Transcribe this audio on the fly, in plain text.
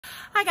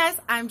Hi guys,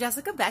 I'm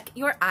Jessica Beck,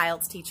 your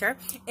IELTS teacher.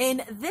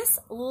 In this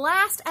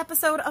last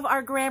episode of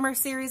our grammar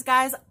series,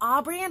 guys,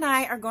 Aubrey and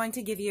I are going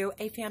to give you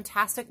a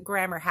fantastic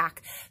grammar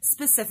hack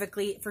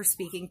specifically for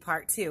speaking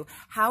part 2.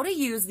 How to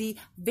use the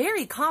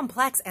very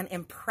complex and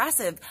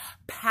impressive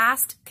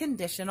past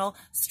conditional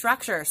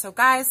structure. So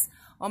guys,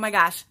 oh my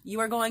gosh, you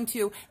are going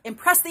to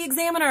impress the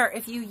examiner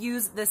if you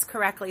use this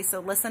correctly.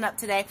 So listen up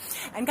today.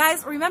 And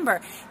guys,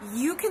 remember,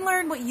 you can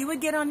learn what you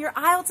would get on your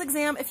IELTS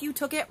exam if you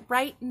took it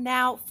right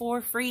now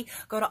for free.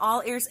 Go to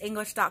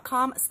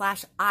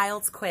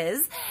allearsenglish.com/IELTS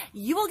quiz.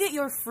 You will get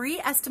your free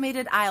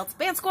estimated IELTS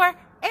band score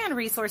and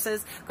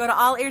resources. Go to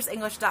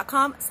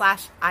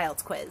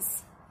allearsenglish.com/IELTS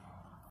quiz.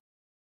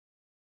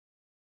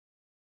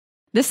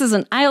 This is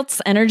an IELTS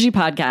Energy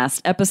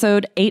Podcast,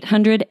 episode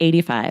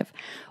 885.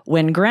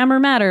 When Grammar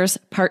Matters,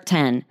 Part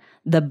 10.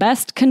 The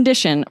Best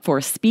Condition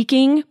for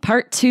Speaking,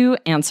 Part 2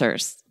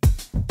 Answers.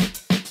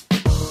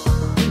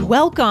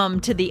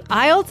 Welcome to the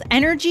IELTS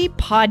Energy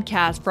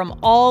Podcast from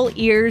All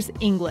Ears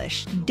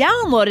English,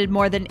 downloaded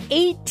more than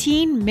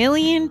 18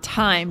 million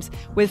times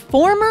with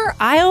former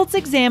IELTS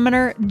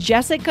examiner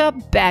Jessica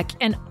Beck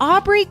and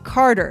Aubrey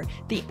Carter,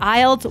 the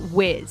IELTS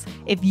whiz.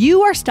 If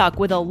you are stuck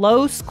with a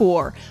low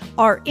score,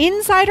 our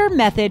insider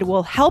method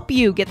will help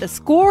you get the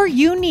score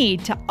you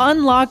need to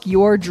unlock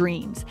your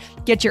dreams.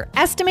 Get your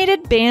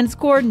estimated band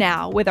score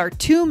now with our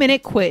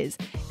 2-minute quiz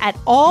at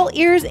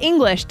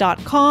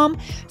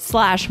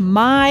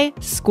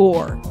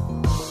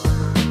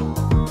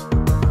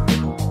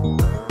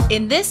allearsenglish.com/myscore.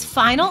 In this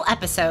final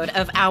episode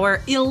of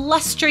our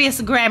illustrious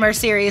grammar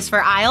series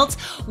for IELTS,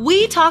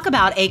 we talk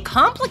about a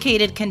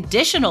complicated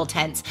conditional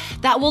tense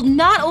that will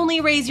not only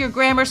raise your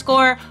grammar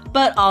score,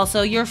 but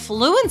also your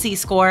fluency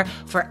score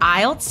for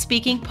IELTS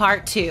Speaking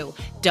Part 2.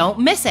 Don't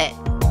miss it.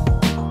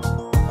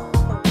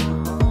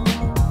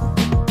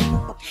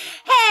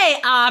 Hey,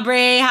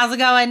 Aubrey, how's it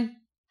going?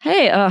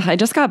 Hey, I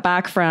just got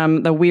back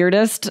from the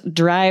weirdest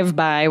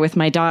drive-by with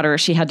my daughter.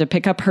 She had to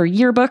pick up her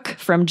yearbook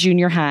from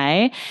junior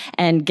high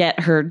and get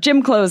her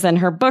gym clothes and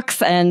her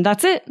books, and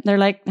that's it. They're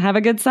like, have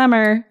a good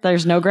summer.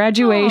 There's no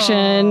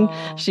graduation.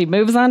 Aww. She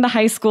moves on to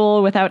high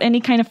school without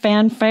any kind of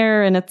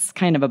fanfare, and it's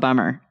kind of a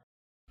bummer.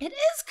 It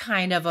is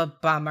kind of a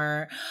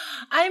bummer.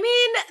 I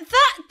mean,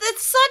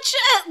 that's such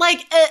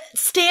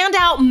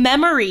standout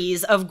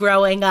memories of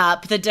growing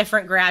up, the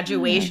different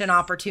graduation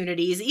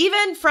opportunities,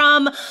 even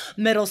from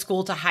middle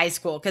school to high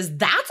school, because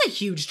that's a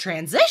huge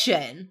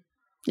transition.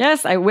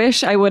 Yes, I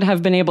wish I would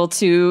have been able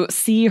to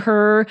see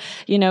her,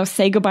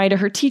 say goodbye to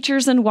her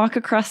teachers and walk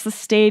across the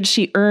stage.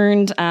 She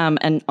earned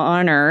an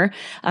honor,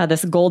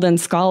 this Golden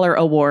Scholar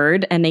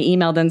Award, and they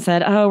emailed and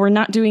said, oh, we're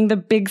not doing the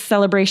big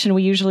celebration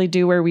we usually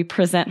do where we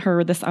present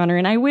her this honor.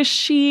 And I wish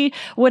she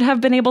would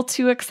have been able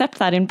to accept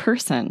that in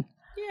person.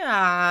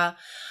 Yeah.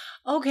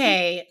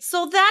 Okay.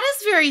 So that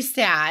is very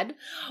sad,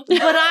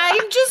 but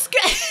I'm just...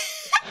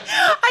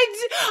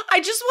 I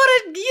just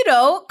want to,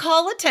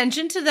 call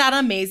attention to that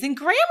amazing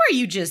grammar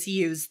you just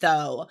used,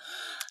 though.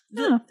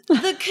 The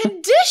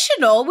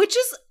conditional, which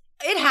is,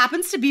 it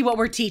happens to be what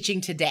we're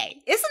teaching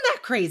today. Isn't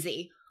that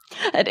crazy?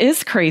 It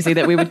is crazy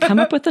that we would come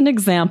up with an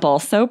example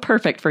so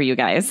perfect for you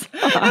guys.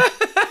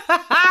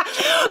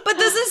 But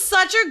this is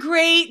such a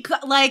great,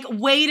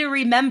 way to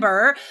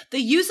remember the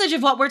usage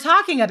of what we're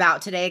talking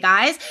about today,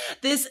 guys.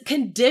 This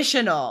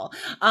conditional,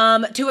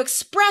 to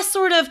express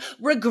sort of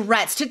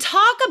regrets, to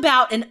talk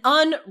about an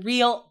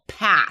unreal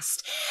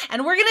past.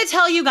 And we're going to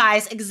tell you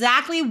guys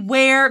exactly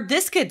where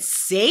this could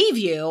save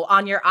you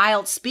on your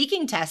IELTS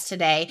speaking test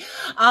today.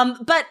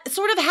 But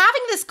sort of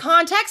having this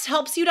context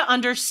helps you to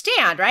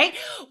understand, right?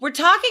 We're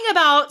talking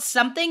about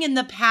something in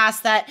the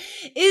past that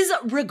is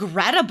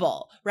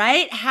regrettable,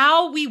 right?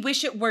 How we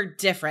wish it were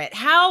different,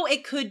 how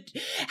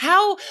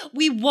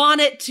we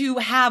want it to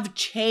have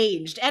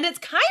changed. And it's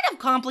kind of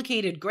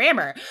complicated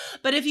grammar.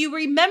 But if you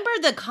remember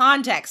the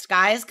context,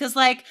 guys, because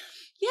her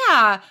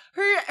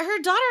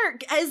daughter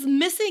is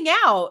missing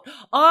out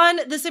on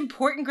this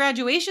important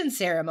graduation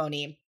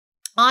ceremony,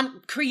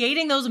 on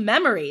creating those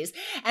memories.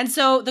 And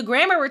so the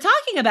grammar we're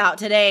talking about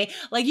today,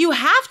 you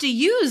have to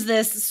use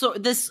this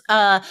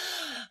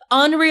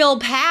unreal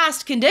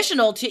past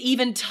conditional to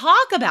even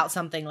talk about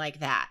something like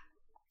that.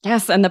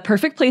 Yes, and the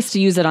perfect place to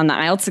use it on the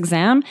IELTS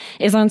exam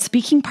is on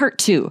Speaking Part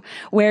 2,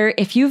 where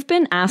if you've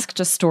been asked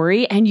a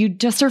story and you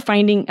just are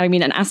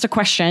asked a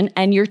question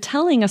and you're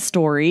telling a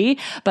story,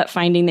 but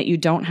finding that you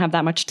don't have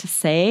that much to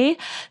say,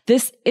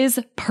 this is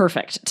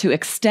perfect to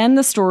extend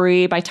the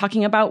story by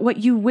talking about what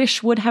you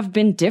wish would have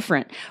been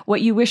different,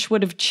 what you wish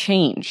would have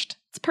changed.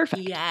 It's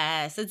perfect.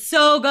 Yes, it's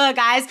so good,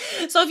 guys.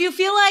 So if you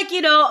feel like,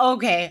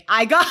 okay,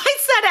 I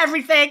said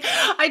everything.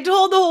 I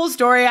told the whole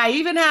story. I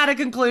even had a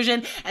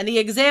conclusion, and the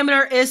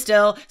examiner is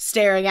still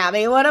staring at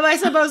me. What am I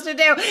supposed to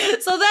do?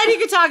 So then you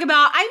can talk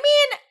about,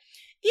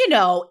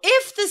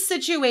 if the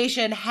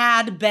situation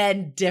had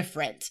been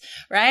different,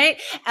 right?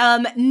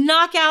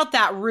 Knock out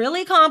that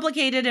really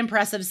complicated,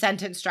 impressive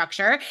sentence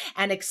structure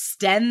and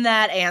extend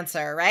that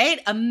answer, right?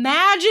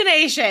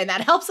 Imagination,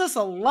 that helps us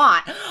a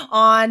lot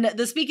on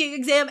the speaking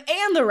exam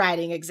and the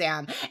writing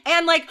exam.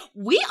 And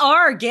we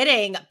are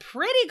getting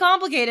pretty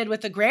complicated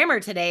with the grammar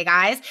today,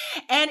 guys.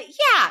 And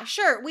yeah,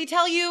 sure, we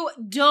tell you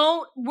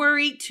don't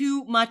worry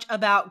too much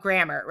about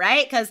grammar,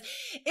 right? Because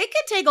it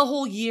could take a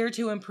whole year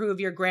to improve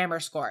your grammar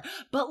score.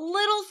 But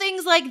little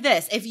things like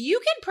this, if you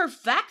can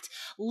perfect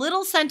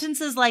little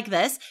sentences like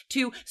this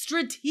to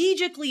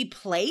strategically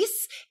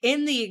place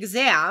in the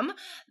exam,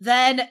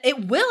 then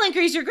it will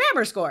increase your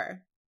grammar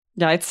score.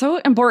 Yeah, it's so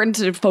important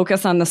to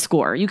focus on the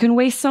score. You can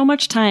waste so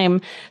much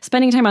time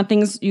spending time on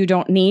things you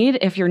don't need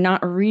if you're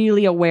not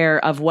really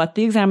aware of what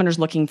the examiner's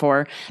looking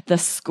for, the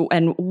score,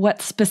 and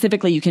what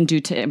specifically you can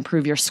do to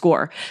improve your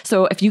score.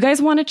 So if you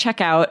guys want to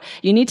check out,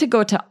 you need to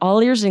go to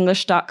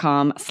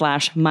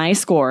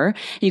allearsenglish.com/myscore.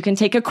 You can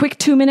take a quick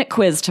 2-minute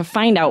quiz to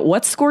find out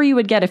what score you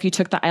would get if you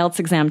took the IELTS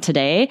exam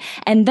today.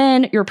 And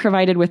then you're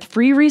provided with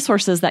free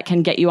resources that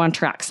can get you on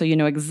track so you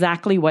know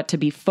exactly what to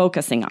be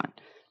focusing on.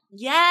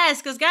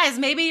 Yes, because guys,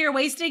 maybe you're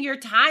wasting your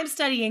time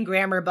studying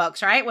grammar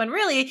books, right? When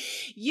really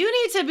you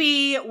need to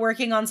be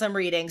working on some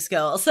reading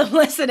skills, some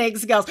listening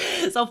skills.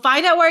 So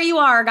find out where you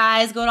are,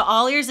 guys. Go to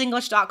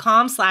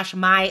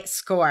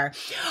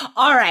allearsenglish.com/myscore.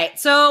 All right.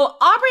 So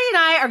Aubrey and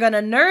I are going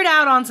to nerd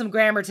out on some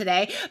grammar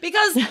today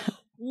because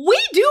we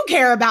do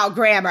care about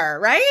grammar,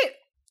 right?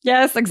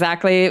 Yes,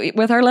 exactly.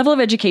 With our level of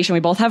education, we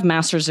both have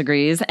master's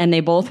degrees, and they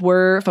both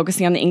were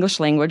focusing on the English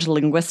language,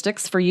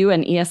 linguistics for you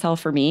and ESL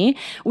for me.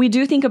 We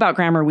do think about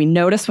grammar. We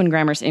notice when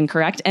grammar's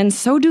incorrect, and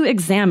so do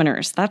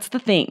examiners. That's the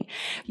thing.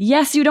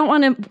 Yes, you don't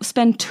want to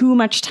spend too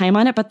much time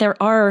on it, but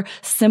there are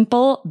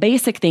simple,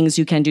 basic things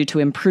you can do to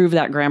improve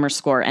that grammar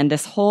score. And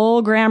this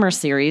whole grammar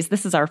series,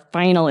 this is our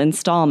final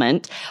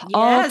installment. Yes.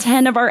 All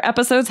 10 of our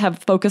episodes have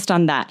focused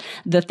on that.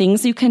 The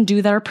things you can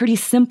do that are pretty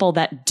simple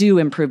that do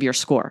improve your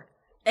score.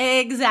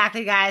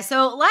 Exactly, guys.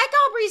 So like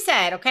Aubrey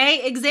said,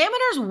 okay,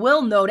 examiners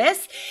will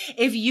notice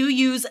if you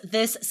use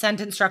this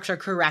sentence structure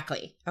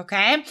correctly,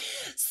 okay?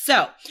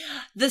 So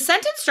the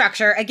sentence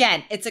structure,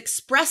 again, it's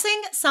expressing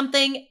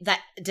something that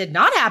did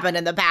not happen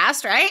in the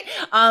past, right?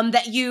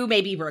 That you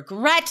maybe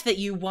regret, that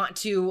you want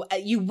to,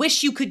 you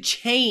wish you could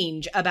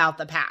change about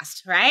the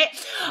past, right?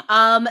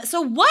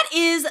 So what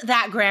is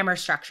that grammar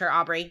structure,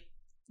 Aubrey?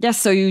 Yes,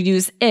 so you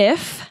use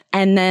if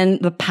and then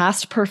the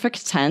past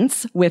perfect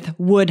tense with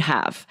would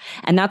have,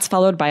 and that's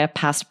followed by a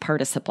past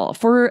participle.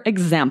 For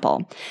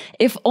example,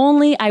 if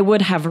only I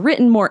would have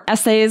written more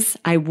essays,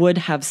 I would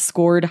have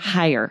scored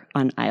higher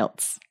on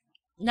IELTS.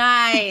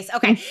 Nice.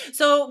 Okay.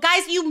 So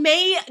guys, you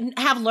may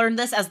have learned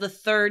this as the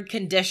third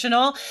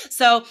conditional.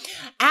 So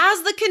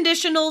as the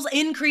conditionals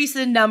increase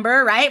in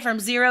number, right, from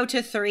 0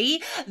 to 3,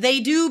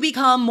 they do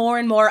become more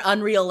and more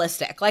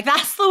unrealistic.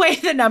 That's the way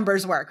the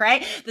numbers work,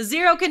 right? The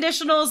 0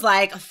 conditionals,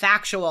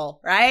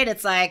 factual, right?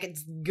 It's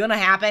it's gonna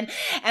happen.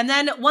 And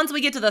then once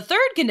we get to the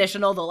third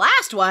conditional, the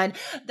last one,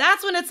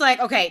 that's when it's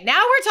okay,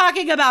 now we're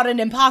talking about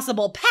an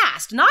impossible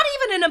past, not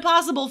even an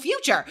impossible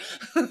future.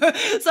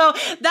 So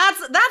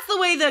that's the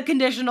way the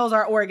conditionals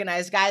are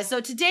organized, guys. So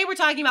today we're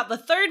talking about the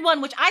third one,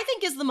 which I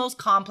think is the most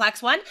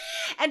complex one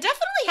and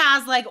definitely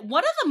has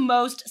one of the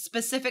most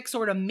specific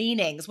sort of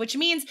meanings, which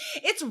means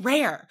it's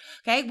rare,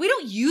 okay? We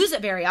don't use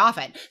it very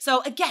often.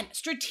 So again,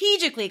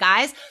 strategically,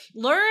 guys,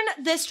 learn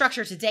this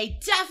structure today.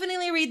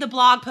 Definitely read the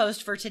blog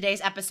post for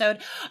today's episode.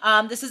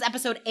 This is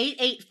episode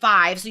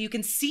 885, so you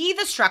can see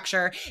the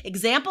structure,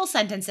 example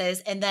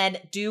sentences, and then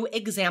do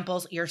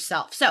examples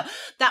yourself. So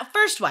that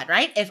first one,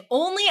 right? If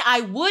only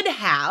I would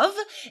have,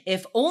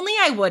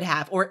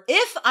 or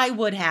if I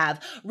would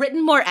have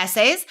written more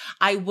essays,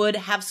 I would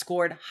have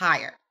scored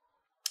higher.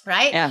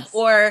 Right? Yes.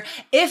 Or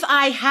if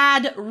I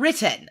had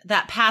written,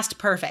 that past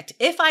perfect,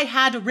 if I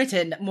had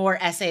written more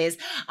essays,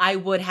 I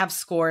would have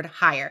scored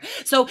higher.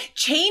 So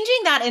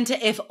changing that into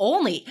if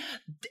only,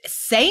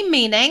 same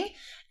meaning,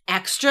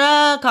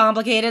 extra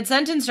complicated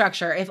sentence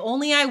structure. If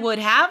only I would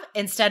have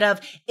instead of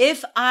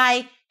if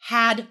I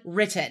had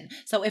written.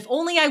 So if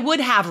only I would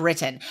have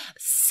written,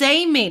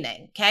 same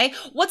meaning, okay?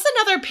 What's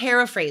another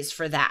paraphrase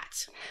for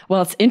that?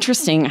 Well, it's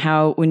interesting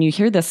how when you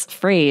hear this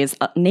phrase,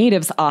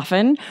 natives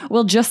often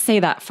will just say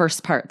that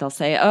first part. They'll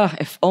say, oh,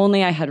 if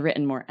only I had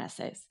written more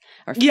essays.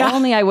 Or if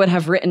only I would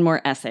have written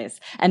more essays.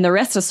 And the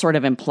rest is sort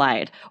of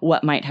implied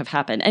what might have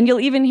happened. And you'll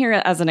even hear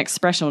it as an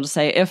expression. We'll just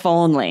say, if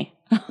only.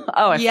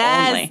 Oh, if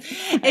only.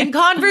 In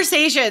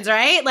conversations,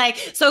 right?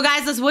 So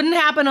guys, this wouldn't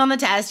happen on the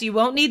test. You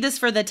won't need this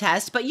for the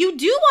test, but you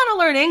do want to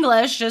learn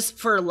English just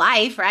for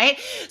life, right?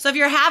 So if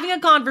you're having a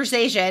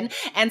conversation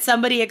and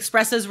somebody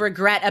expresses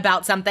regret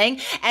about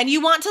something and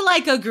you want to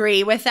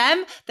agree with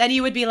them, then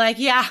you would be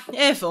yeah,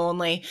 if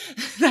only.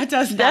 That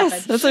does happen.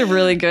 Yes, that's a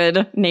really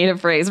good native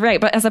phrase, right?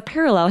 But as a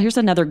parallel, here's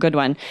another good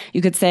one.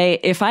 You could say,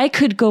 if I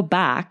could go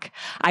back,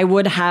 I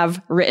would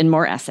have written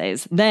more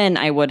essays. Then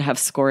I would have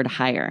scored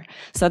higher.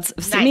 So it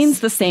means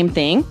the same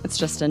thing. It's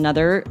just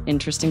another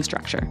interesting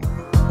structure.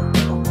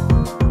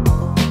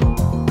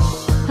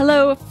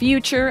 Hello,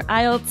 future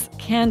IELTS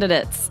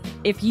candidates.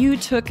 If you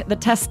took the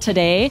test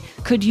today,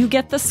 could you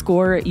get the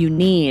score you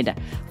need?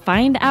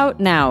 Find out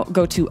now.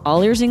 Go to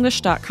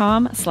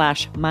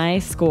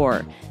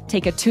allearsenglish.com/myscore.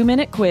 Take a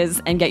 2-minute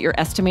quiz and get your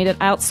estimated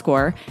IELTS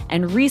score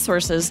and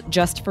resources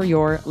just for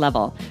your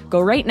level. Go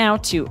right now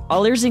to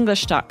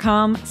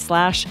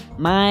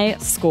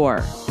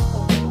allearsenglish.com/myscore.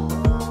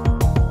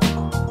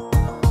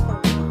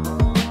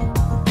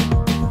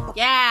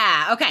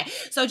 Yeah. Okay.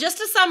 So just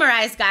to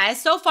summarize, guys,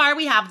 so far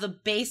we have the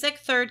basic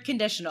third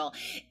conditional.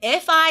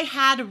 If I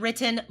had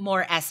written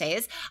more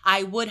essays,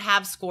 I would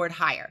have scored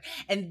higher.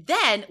 And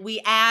then we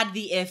add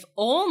the if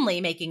only,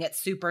 making it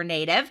super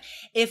native.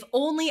 If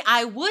only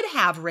I would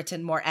have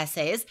written more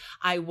essays,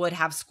 I would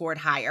have scored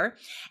higher.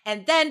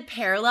 And then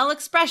parallel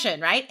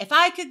expression, right? If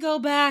I could go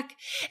back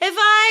in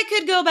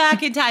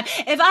time,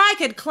 if I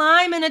could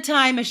climb in a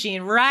time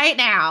machine right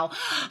now,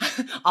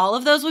 all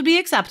of those would be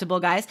acceptable,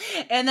 guys.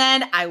 And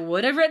then I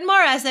would have written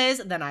more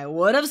essays, then I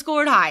would have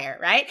scored higher,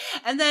 right?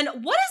 And then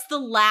what is the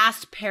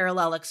last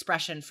parallel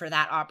expression for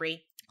that,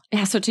 Aubrey?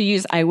 Yeah, so to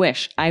use I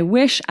wish I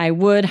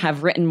would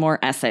have written more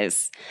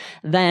essays.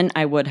 Then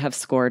I would have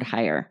scored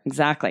higher.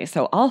 Exactly.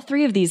 So all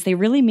three of these, they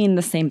really mean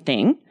the same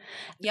thing.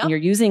 Yep. You're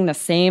using the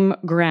same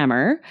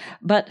grammar,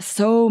 but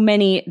so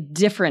many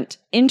different,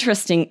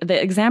 interesting.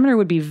 The examiner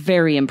would be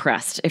very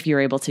impressed if you're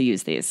able to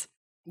use these.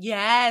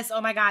 Yes.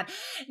 Oh my God.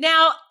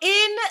 Now,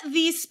 in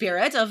the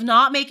spirit of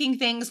not making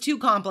things too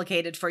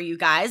complicated for you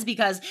guys,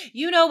 because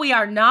you know we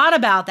are not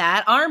about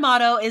that, our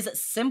motto is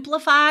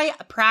simplify,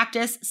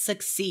 practice,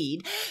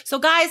 succeed. So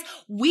guys,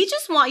 we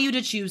just want you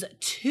to choose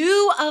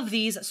 2 of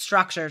these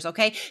structures,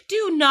 okay?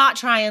 Do not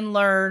try and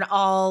learn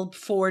all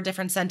 4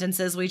 different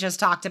sentences we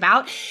just talked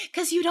about,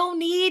 because you don't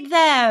need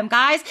them,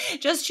 guys.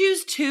 Just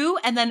choose 2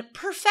 and then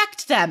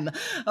perfect them,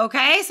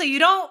 okay? So you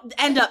don't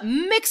end up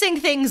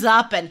mixing things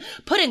up and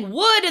putting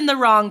wood in the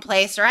wrong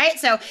place, right?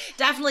 So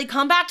definitely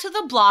come back to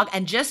the blog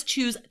and just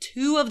choose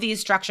 2 of these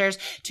structures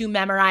to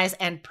memorize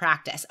and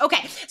practice.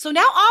 Okay, so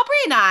now Aubrey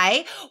and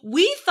I,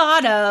 we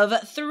thought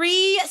of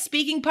 3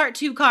 speaking part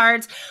 2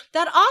 cards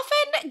that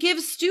often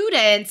give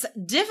students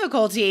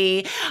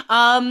difficulty.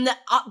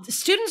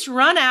 Students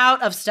run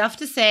out of stuff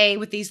to say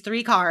with these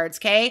 3 cards,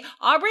 okay?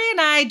 Aubrey and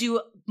I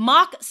do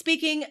mock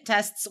speaking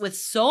tests with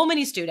so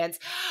many students.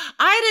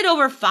 I did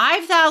over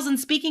 5,000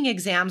 speaking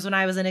exams when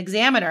I was an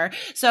examiner.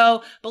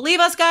 So believe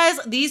us, guys,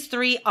 these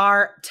 3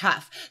 are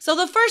tough. So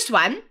the first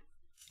one,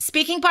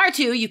 speaking part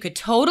 2, you could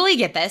totally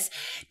get this.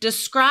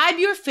 Describe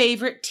your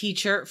favorite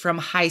teacher from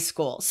high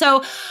school.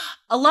 So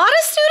a lot of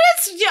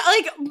students,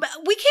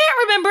 we can't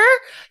remember,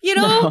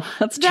 No,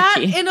 that's that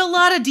tricky. in a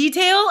lot of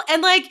detail.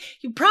 And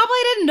you probably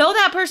didn't know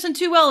that person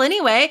too well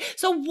anyway.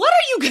 So what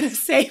are you going to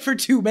say for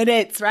 2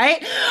 minutes,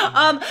 right?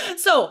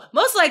 So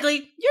most likely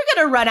you're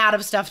going to run out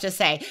of stuff to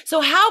say. So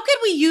how could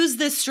we use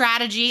this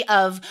strategy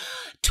of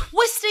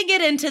twisting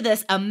it into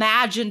this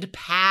imagined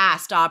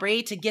past,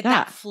 Aubrey, to get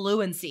that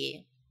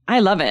fluency? I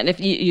love it. If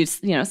you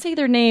say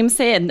their name,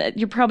 say it, and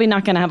you're probably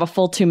not going to have a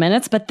full 2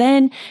 minutes, but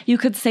then you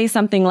could say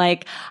something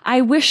like,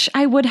 I wish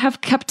I would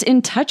have kept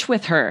in touch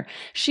with her.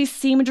 She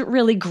seemed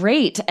really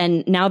great.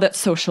 And now that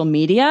social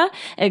media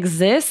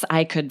exists,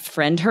 I could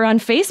friend her on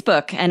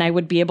Facebook and I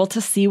would be able to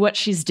see what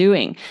she's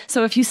doing.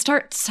 So if you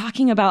start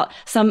talking about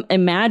some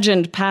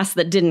imagined past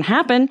that didn't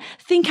happen,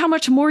 think how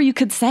much more you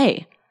could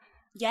say.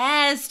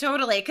 Yes,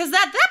 totally. Because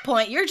at that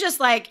point, you're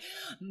just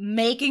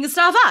making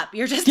stuff up.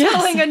 You're just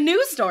telling a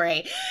news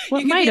story.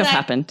 What might have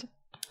happened?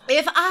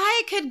 If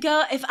I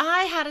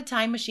had a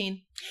time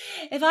machine,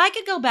 if I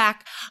could go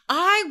back,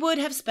 I would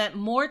have spent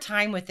more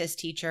time with this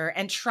teacher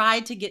and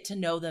tried to get to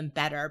know them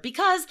better,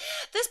 because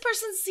this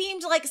person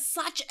seemed like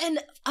such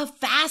a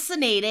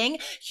fascinating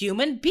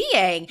human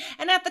being.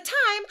 And at the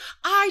time,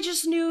 I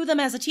just knew them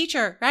as a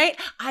teacher, right?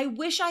 I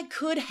wish I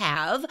could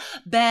have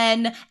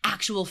been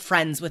actual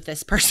friends with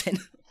this person.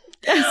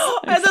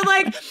 And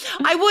then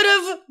I would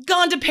have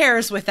gone to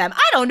Paris with them.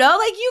 I don't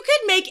know. You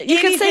could make anything You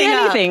could say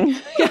anything.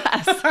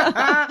 Yes.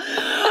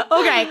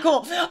 Okay,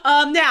 cool.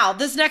 Now,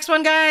 this next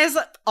one, guys,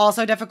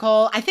 also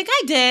difficult. I think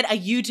I did a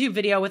YouTube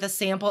video with a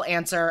sample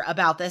answer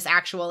about this,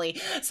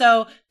 actually.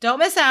 So don't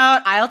miss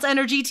out. IELTS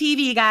Energy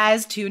TV,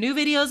 guys. 2 new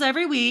videos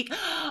every week.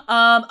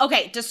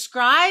 Okay,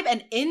 describe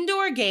an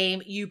indoor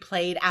game you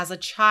played as a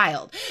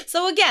child.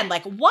 So again,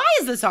 why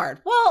is this hard?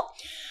 Well,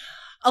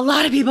 a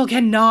lot of people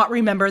cannot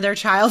remember their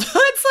childhoods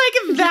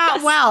that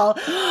well.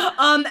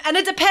 And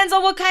it depends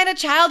on what kind of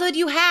childhood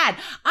you had.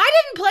 I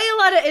didn't play a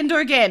lot of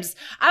indoor games.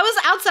 I was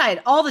outside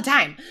all the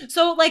time.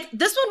 So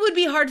this one would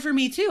be hard for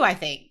me too, I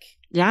think.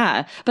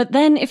 Yeah. But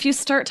then if you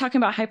start talking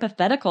about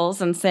hypotheticals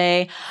and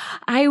say,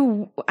 I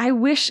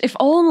wish if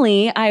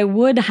only I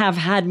would have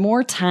had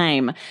more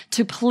time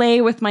to play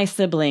with my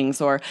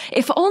siblings, or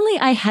if only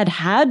I had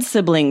had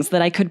siblings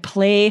that I could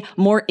play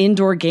more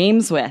indoor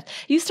games with.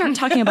 You start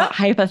talking about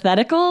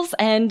hypotheticals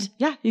and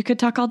you could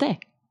talk all day.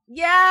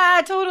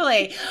 Yeah,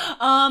 totally.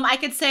 I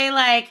could say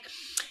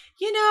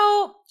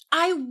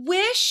I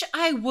wish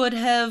I would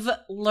have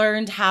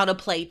learned how to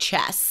play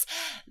chess.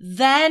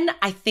 Then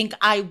I think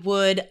I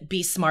would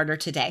be smarter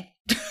today.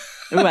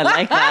 Ooh, I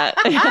like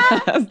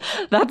that.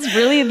 That's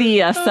really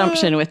the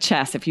assumption with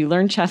chess. If you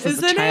learn chess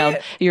as a child,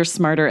 you're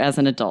smarter as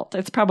an adult.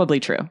 It's probably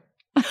true.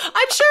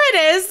 I'm sure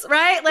it is,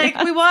 right? Like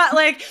we want,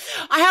 like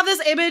I have this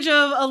image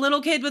of a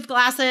little kid with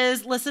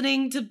glasses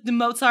listening to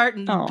Mozart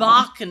and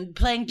Bach and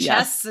playing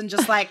chess and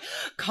just like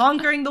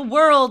conquering the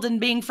world and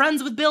being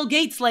friends with Bill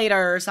Gates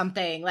later or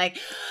something. Like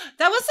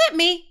that wasn't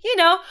me, you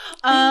know.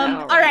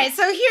 All right,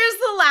 so here's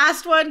the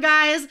last one,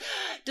 guys.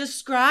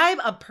 Describe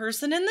a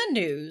person in the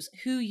news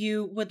who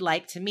you would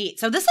like to meet.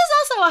 So this is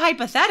also a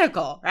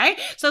hypothetical, right?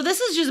 So this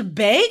is just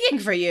begging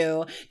for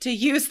you to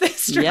use this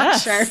structure.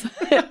 Yes,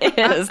 it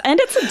is. And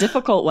it's a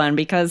difficult one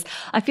because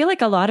I feel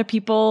like a lot of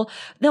people,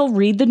 they'll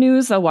read the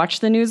news, they'll watch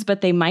the news, but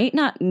they might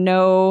not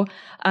know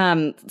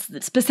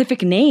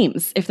specific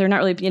names. If they're not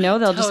really,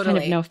 they'll just kind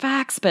of know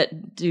facts,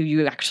 but do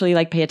you actually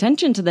like pay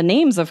attention to the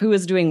names of who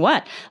is doing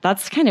what?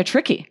 That's kind of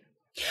tricky.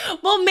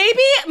 Well, maybe,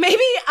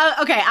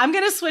 okay, I'm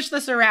going to switch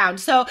this around.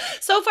 So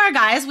far,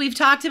 guys, we've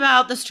talked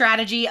about the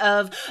strategy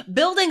of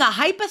building a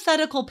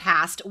hypothetical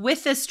past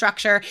with this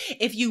structure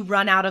if you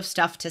run out of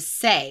stuff to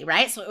say,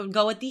 right? So it would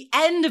go at the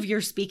end of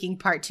your speaking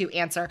part 2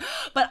 answer.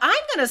 But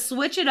I'm going to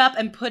switch it up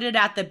and put it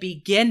at the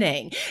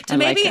beginning to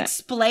maybe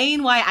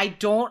explain why I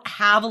don't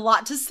have a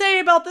lot to say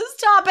about this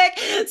topic.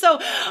 So,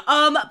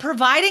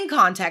 providing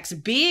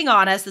context, being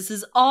honest,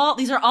 these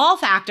are all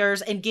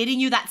factors in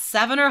getting you that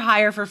 7 or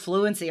higher for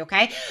fluency,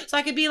 okay? So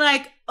I could be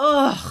like,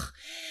 ugh,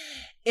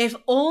 if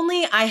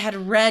only I had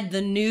read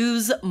the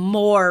news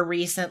more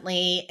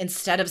recently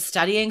instead of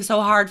studying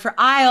so hard for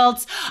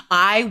IELTS,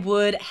 I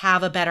would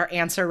have a better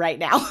answer right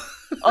now.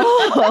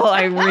 Oh,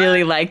 I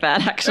really like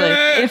that, actually.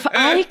 If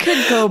I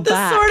could go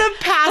back. The sort of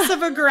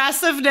passive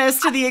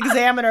aggressiveness to the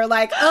examiner,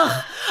 like,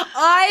 ugh,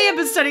 I have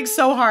been studying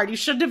so hard. You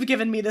shouldn't have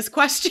given me this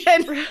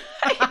question.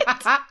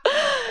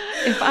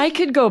 If I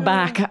could go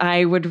back,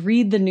 I would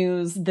read the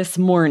news this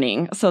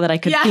morning so that I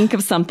could think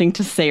of something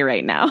to say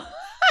right now.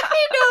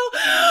 I know.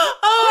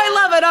 Oh, I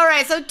love it. All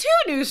right. So 2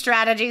 new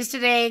strategies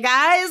today,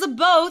 guys.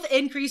 Both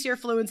increase your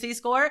fluency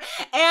score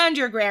and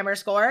your grammar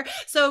score.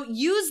 So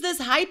use this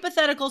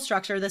hypothetical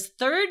structure, this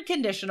third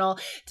conditional,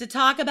 to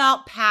talk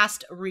about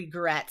past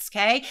regrets,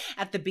 okay?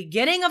 At the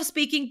beginning of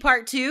speaking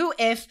part 2,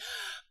 if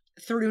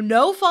through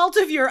no fault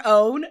of your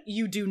own,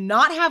 you do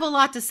not have a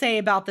lot to say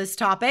about this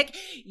topic,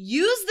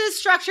 use this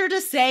structure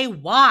to say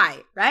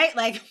why, right?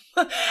 Like,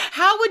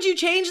 how would you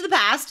change the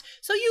past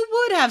so you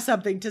would have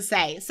something to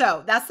say?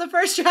 So that's the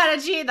first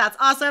strategy. That's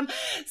awesome.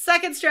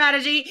 Second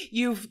strategy,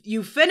 you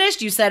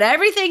finished, you said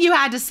everything you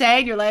had to say,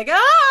 and you're like,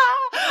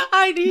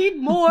 I need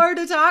more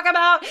to talk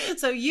about.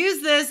 So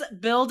use this,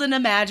 build an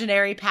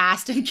imaginary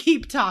past, and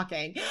keep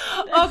talking.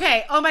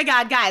 Okay. Oh my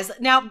God, guys.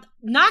 Now,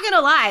 not gonna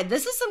lie,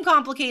 this is some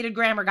complicated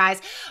grammar,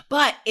 guys,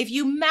 but if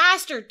you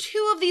master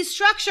 2 of these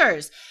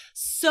structures,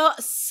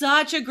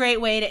 such a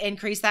great way to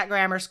increase that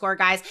grammar score,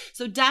 guys.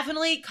 So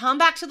definitely come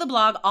back to the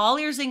blog,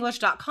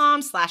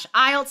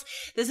 allearsenglish.com/IELTS.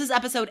 This is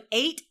episode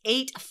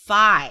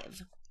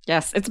 885.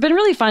 Yes, it's been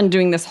really fun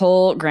doing this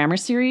whole grammar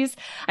series.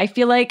 I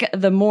feel like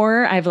the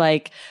more I've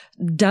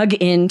dug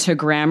into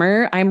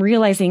grammar, I'm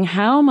realizing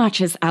how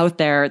much is out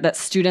there that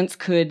students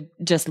could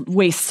just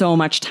waste so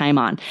much time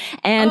on.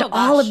 And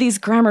all of these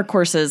grammar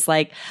courses,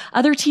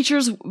 other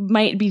teachers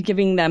might be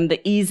giving them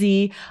the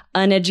easy,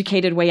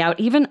 uneducated way out.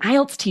 Even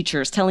IELTS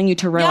teachers telling you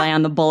to rely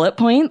on the bullet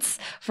points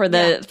for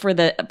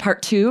the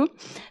part 2.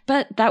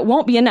 But that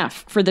won't be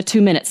enough for the 2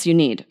 minutes you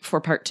need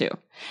for part 2.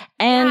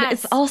 And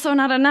it's also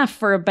not enough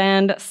for a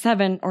band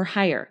 7 or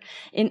higher.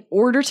 In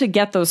order to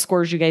get those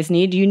scores you guys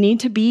need, you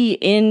need to be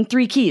in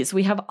 3 keys.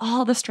 We have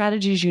all the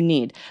strategies you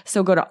need.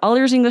 So go to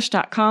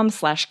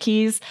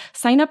allearsenglish.com/keys,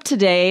 sign up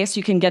today so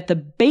you can get the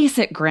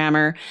basic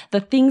grammar, the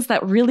things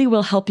that really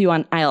will help you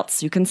on IELTS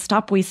so you can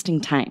stop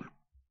wasting time.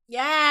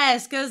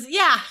 Yes, because,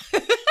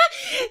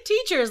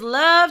 teachers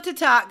love to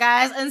talk,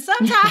 guys. And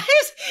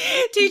sometimes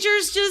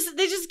teachers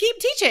just keep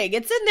teaching.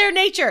 It's in their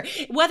nature,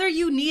 whether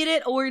you need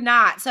it or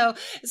not. So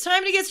it's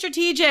time to get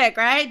strategic,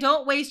 right?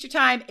 Don't waste your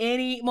time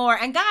anymore.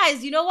 And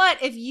guys, you know what?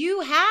 If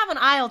you have an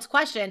IELTS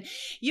question,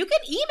 you can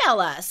email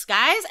us,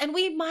 guys, and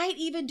we might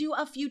even do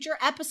a future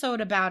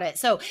episode about it.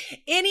 So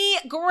any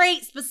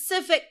great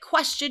specific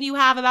question you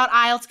have about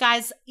IELTS,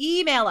 guys,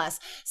 email us,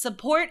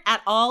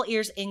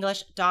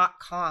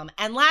 support@allearsenglish.com.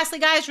 And lastly,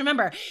 guys,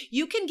 remember,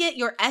 you can get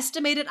your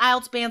estimated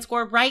IELTS band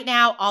score right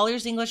now,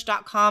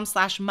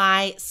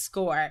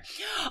 allearsenglish.com/myscore.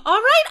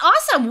 All right,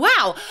 awesome.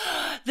 Wow.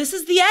 This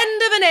is the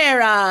end of an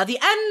era, the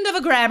end of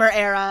a grammar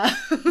era.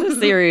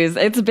 Series.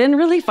 It's been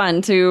really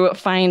fun to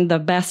find the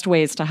best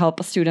ways to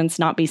help students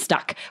not be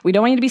stuck. We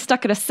don't want you to be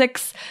stuck at a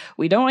 6.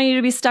 We don't want you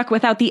to be stuck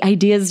without the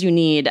ideas you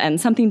need and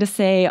something to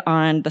say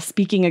on the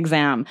speaking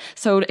exam.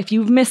 So if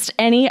you've missed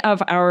any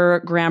of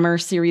our grammar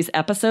series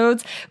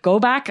episodes, go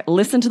back,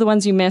 listen to the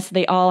ones you missed.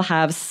 They all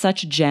have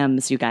such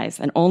gems, you guys,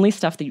 and only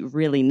stuff that you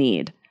really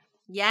need.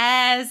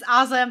 Yes,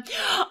 awesome.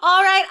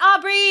 All right,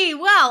 Aubrey.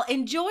 Well,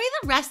 enjoy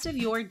the rest of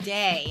your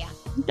day.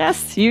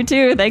 Yes, you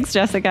too. Thanks,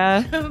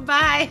 Jessica.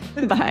 Bye.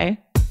 Bye.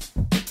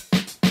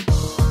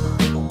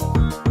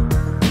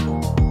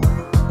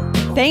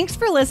 Thanks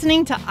for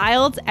listening to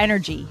IELTS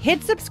Energy.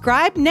 Hit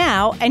subscribe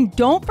now and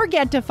don't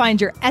forget to find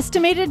your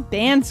estimated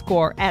band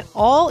score at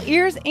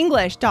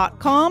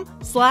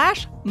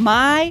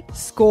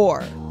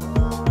allearsenglish.com/myscore.